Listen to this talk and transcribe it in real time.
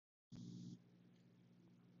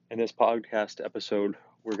In this podcast episode,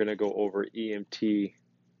 we're going to go over EMT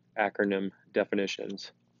acronym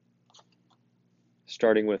definitions,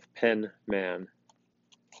 starting with PEN-MAN.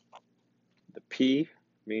 The P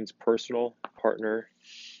means personal, partner,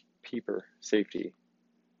 peeper, safety.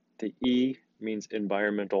 The E means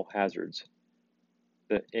environmental hazards.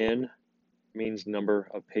 The N means number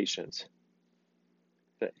of patients.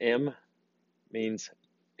 The M means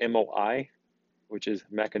MOI, which is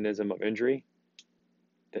mechanism of injury.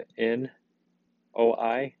 The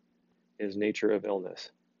NOI is nature of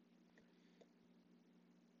illness.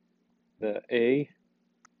 The A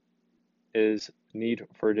is need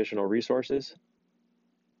for additional resources.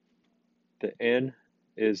 The N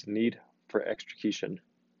is need for extrication.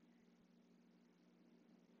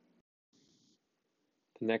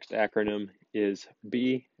 The next acronym is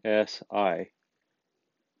BSI. The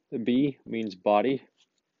B means body.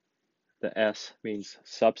 The S means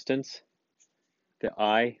substance. The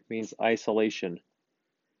I means isolation.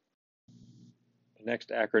 The next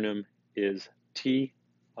acronym is TIC.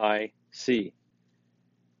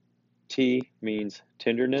 T means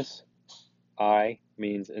tenderness. I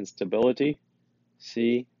means instability.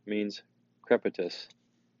 C means crepitus.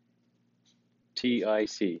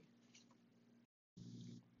 TIC.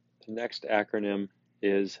 The next acronym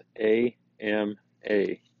is AMA.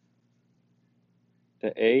 The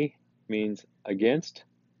A means against.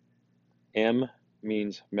 M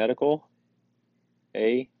means medical.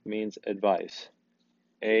 A means advice.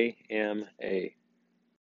 AMA.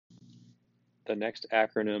 The next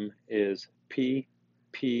acronym is PPE.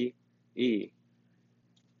 The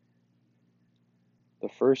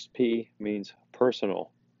first P means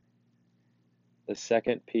personal. The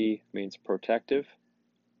second P means protective.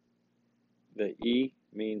 The E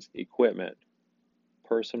means equipment.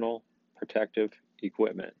 Personal protective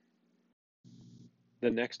equipment. The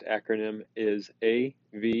next acronym is AVPU.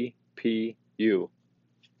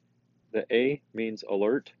 The A means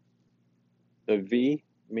alert. The V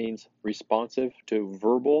means responsive to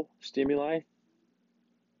verbal stimuli.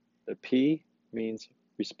 The P means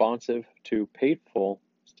responsive to painful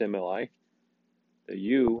stimuli. The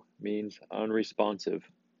U means unresponsive.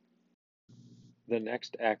 The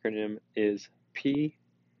next acronym is PMSC.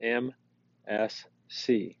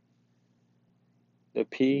 The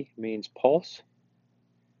P means pulse.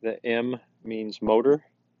 The M means motor.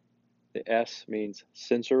 The S means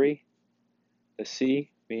sensory. The C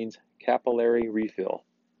means capillary refill.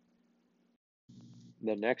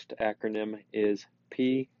 The next acronym is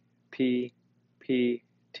PPPT.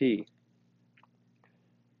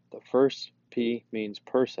 The first P means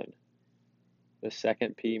person. The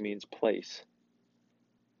second P means place.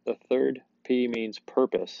 The third P means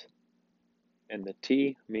purpose. And the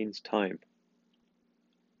T means time.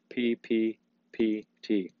 PPPT.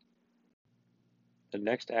 The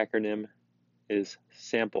next acronym is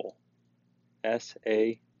SAMPLE.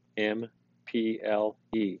 SAMPLE.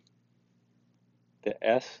 The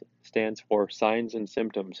S stands for signs and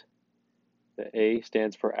symptoms. The A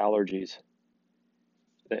stands for allergies.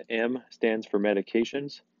 The M stands for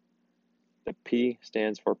medications. The P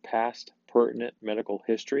stands for past pertinent medical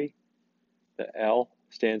history. The L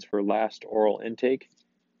stands for last oral intake.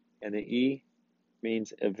 And the E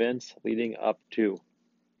means events leading up to.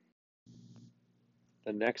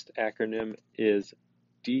 The next acronym is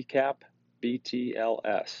DCAP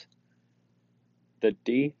BTLS. The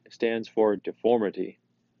D stands for deformity.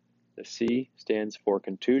 The C stands for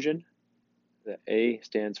contusion. The A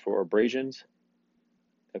stands for abrasions.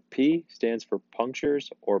 The P stands for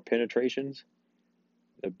punctures or penetrations.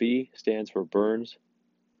 The B stands for burns.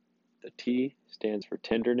 The T stands for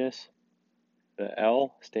tenderness. The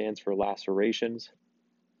L stands for lacerations.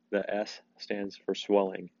 The S stands for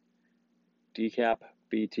swelling. DCAP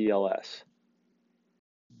BTLS.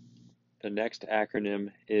 The next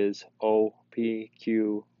acronym is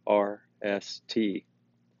OPQRST.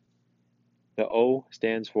 The O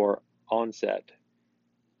stands for onset.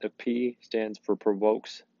 The P stands for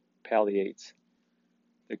provokes, palliates.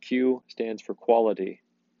 The Q stands for quality.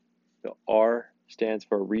 The R stands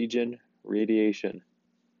for region, radiation.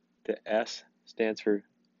 The S stands for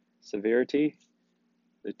severity.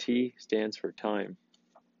 The T stands for time.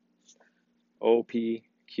 OPQRST.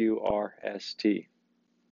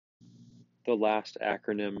 The last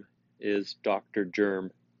acronym is Dr.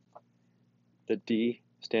 Germ. The D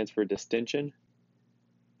stands for distension.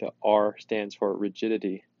 The R stands for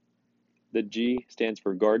rigidity. The G stands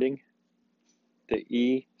for guarding. The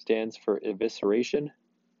E stands for evisceration.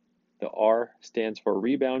 The R stands for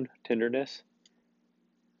rebound tenderness.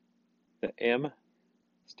 The M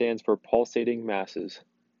stands for pulsating masses.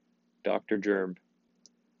 Dr. Germ.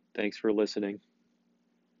 Thanks for listening.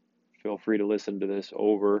 Feel free to listen to this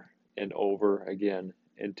over and over again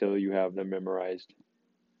until you have them memorized.